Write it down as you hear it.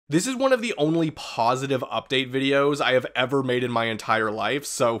This is one of the only positive update videos I have ever made in my entire life,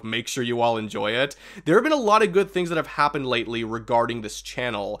 so make sure you all enjoy it. There have been a lot of good things that have happened lately regarding this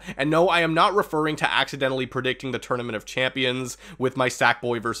channel, and no, I am not referring to accidentally predicting the Tournament of Champions with my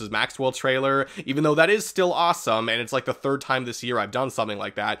Sackboy vs. Maxwell trailer, even though that is still awesome, and it's like the third time this year I've done something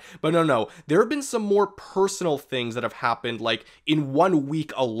like that. But no, there have been some more personal things that have happened, like, in 1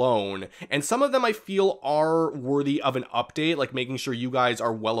 week alone, and some of them I feel are worthy of an update, like making sure you guys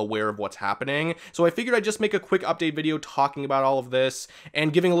are well aware of what's happening. So I figured I'd just make a quick update video talking about all of this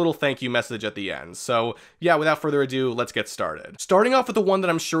and giving a little thank you message at the end. So yeah, without further ado, let's get started. Starting off with the one that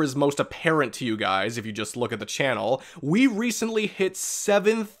I'm sure is most apparent to you guys if you just look at the channel, we recently hit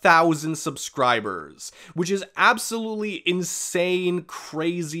 7,000 subscribers, which is absolutely insane,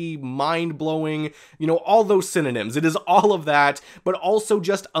 crazy, mind-blowing, you know, all those synonyms. It is all of that, but also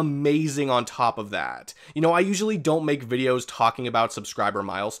just amazing on top of that. You know, I usually don't make videos talking about subscriber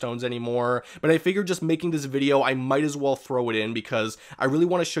milestones anymore, but I figured just making this video, I might as well throw it in because I really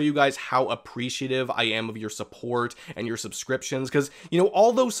want to show you guys how appreciative I am of your support and your subscriptions, because, you know,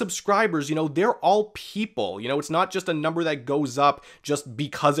 all those subscribers, you know, they're all people. You know, it's not just a number that goes up just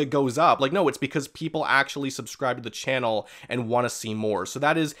because it goes up. Like, no, it's because people actually subscribe to the channel and want to see more. So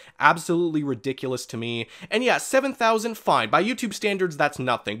that is absolutely ridiculous to me. And yeah, 7,000, fine. By YouTube standards, that's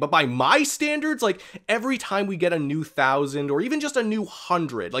nothing. But by my standards, like, every time we get a new 1,000 or even just a new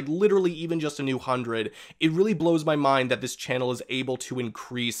 100, like literally even just a new 100, it really blows my mind that this channel is able to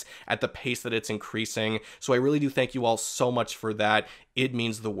increase at the pace that it's increasing. So I really do thank you all so much for that. It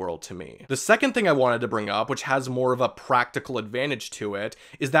means the world to me. The second thing I wanted to bring up, which has more of a practical advantage to it,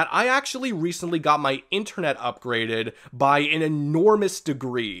 is that I actually recently got my internet upgraded by an enormous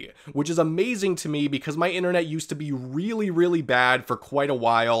degree, which is amazing to me because my internet used to be really bad for quite a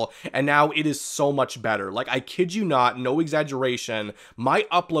while, and now it is so much better. Like, I kid you not, no exaggeration, my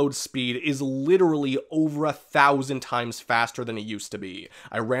upload speed is literally over 1,000 times faster than it used to be.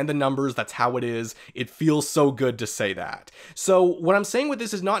 I ran the numbers, that's how it is. It feels so good to say that. So what I'm saying with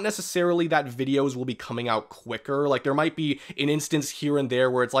this is not necessarily that videos will be coming out quicker. Like, there might be an instance here and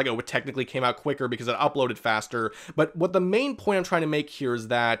there where it's like, oh, it technically came out quicker because it uploaded faster. But what the main point I'm trying to make here is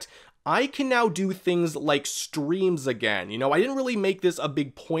that I can now do things like streams again. You know, I didn't really make this a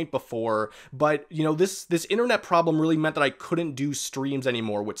big point before, but, you know, this internet problem really meant that I couldn't do streams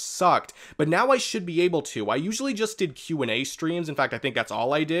anymore, which sucked. But now I should be able to. I usually just did Q&A streams. In fact, I think that's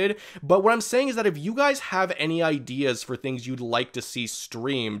all I did. But what I'm saying is that if you guys have any ideas for things you'd like to see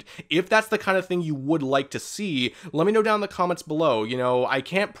streamed, if that's the kind of thing you would like to see, let me know down in the comments below. You know, I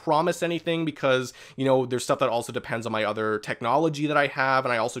can't promise anything because, you know, there's stuff that also depends on my other technology that I have,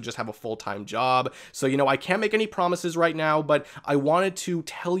 and I also just have a full-time job. So, you know, I can't make any promises right now, but I wanted to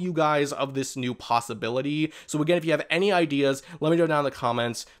tell you guys of this new possibility. So again, if you have any ideas, let me know down in the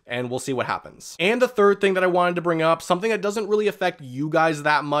comments and we'll see what happens. And the third thing that I wanted to bring up, something that doesn't really affect you guys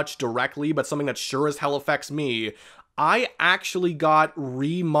that much directly, but something that sure as hell affects me. I actually got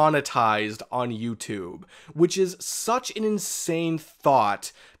remonetized on YouTube, which is such an insane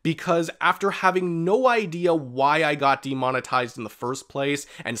thought because after having no idea why I got demonetized in the first place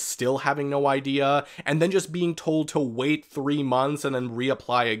and still having no idea, and then just being told to wait 3 months and then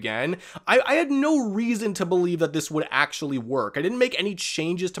reapply again, I had no reason to believe that this would actually work. I didn't make any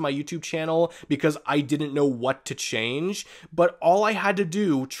changes to my YouTube channel because I didn't know what to change, but all I had to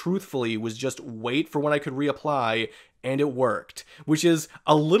do, truthfully, was just wait for when I could reapply, and it worked, which is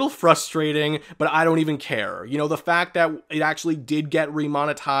a little frustrating, but I don't even care. You know, the fact that it actually did get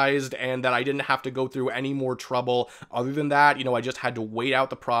remonetized and that I didn't have to go through any more trouble other than that, you know, I just had to wait out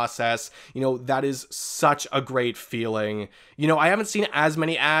the process, you know, that is such a great feeling. You know, I haven't seen as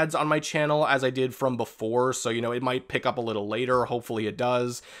many ads on my channel as I did from before, so, you know, it might pick up a little later, hopefully it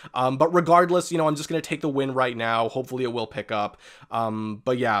does. But regardless, you know, I'm just gonna take the win right now, hopefully it will pick up.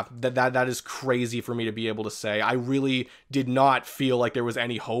 But yeah, that is crazy for me to be able to say. I really did not feel like there was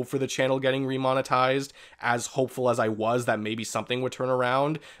any hope for the channel getting remonetized, as hopeful as I was that maybe something would turn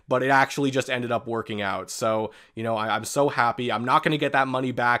around, but it actually just ended up working out. So, you know, I'm so happy. I'm not going to get that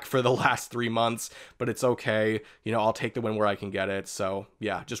money back for the last 3 months, but it's okay. You know, I'll take the win where I can get it. So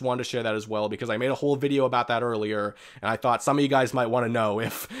yeah, just wanted to share that as well because I made a whole video about that earlier and I thought some of you guys might want to know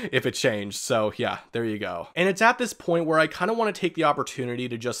if it changed. So yeah, there you go. And it's at this point where I kind of want to take the opportunity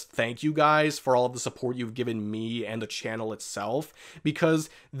to just thank you guys for all of the support you've given me and and the channel itself, because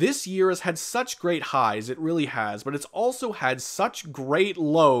this year has had such great highs, it really has, but it's also had such great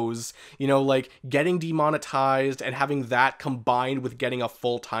lows, you know, like getting demonetized and having that combined with getting a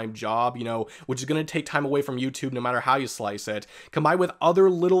full-time job, you know, which is going to take time away from YouTube no matter how you slice it, combined with other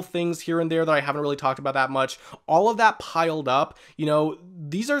little things here and there that I haven't really talked about that much, all of that piled up, you know,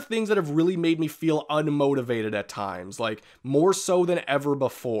 these are things that have really made me feel unmotivated at times, like more so than ever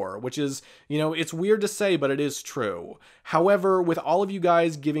before, which is, you know, it's weird to say, but it is true. However, with all of you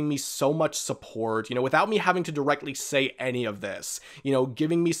guys giving me so much support, you know, without me having to directly say any of this, you know,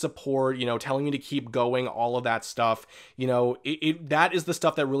 giving me support, you know, telling me to keep going, all of that stuff, you know, that is the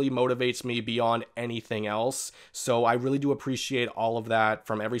stuff that really motivates me beyond anything else. So I really do appreciate all of that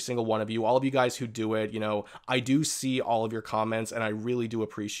from every single one of you, all of you guys who do it. You know, I do see all of your comments and I really do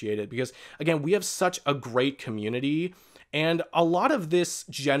appreciate it because, again, we have such a great community. And a lot of this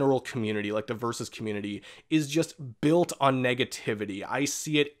general community, like the Versus community, is just built on negativity. I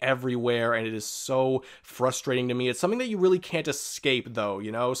see it everywhere, and it is so frustrating to me. It's something that you really can't escape, though, you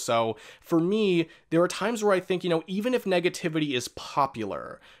know? So for me, there are times where I think, you know, even if negativity is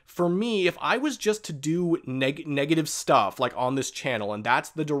popular, for me, if I was just to do negative stuff, like on this channel, and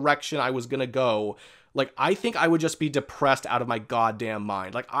that's the direction I was gonna go, like, I think I would just be depressed out of my goddamn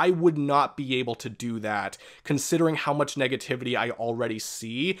mind. Like, I would not be able to do that, considering how much negativity I already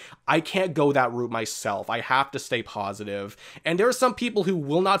see. I can't go that route myself. I have to stay positive. And there are some people who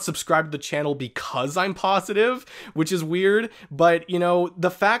will not subscribe to the channel because I'm positive, which is weird. But, you know,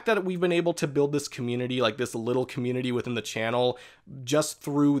 the fact that we've been able to build this community, like this little community within the channel, just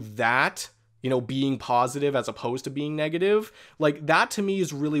through that, you know, being positive as opposed to being negative, like that to me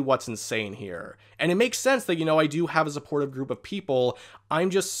is really what's insane here. And it makes sense that, you know, I do have a supportive group of people. I'm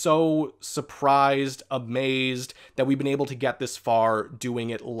just so surprised, amazed that we've been able to get this far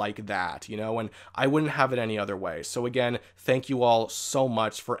doing it like that, you know, and I wouldn't have it any other way. So again, thank you all so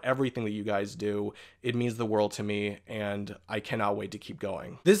much for everything that you guys do. It means the world to me, and I cannot wait to keep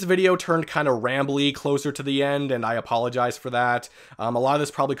going. This video turned kind of rambly closer to the end, and I apologize for that. A lot of this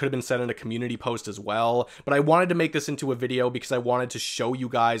probably could have been said in a community post as well, but I wanted to make this into a video because I wanted to show you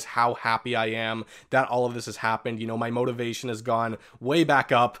guys how happy I am that all of this has happened. You know, my motivation has gone way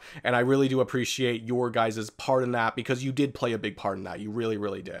back up, and I really do appreciate your guys' part in that because you did play a big part in that. You really,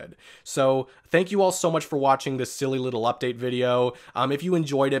 really did. So thank you all so much for watching this silly little update video. If you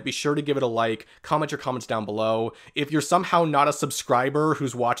enjoyed it, be sure to give it a like, comment your comments down below. If you're somehow not a subscriber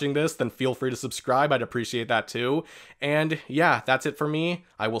who's watching this, then feel free to subscribe. I'd appreciate that too. And yeah, that's it for me.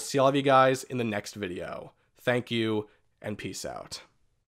 I will see all of you guys in the next video. Thank you, and peace out.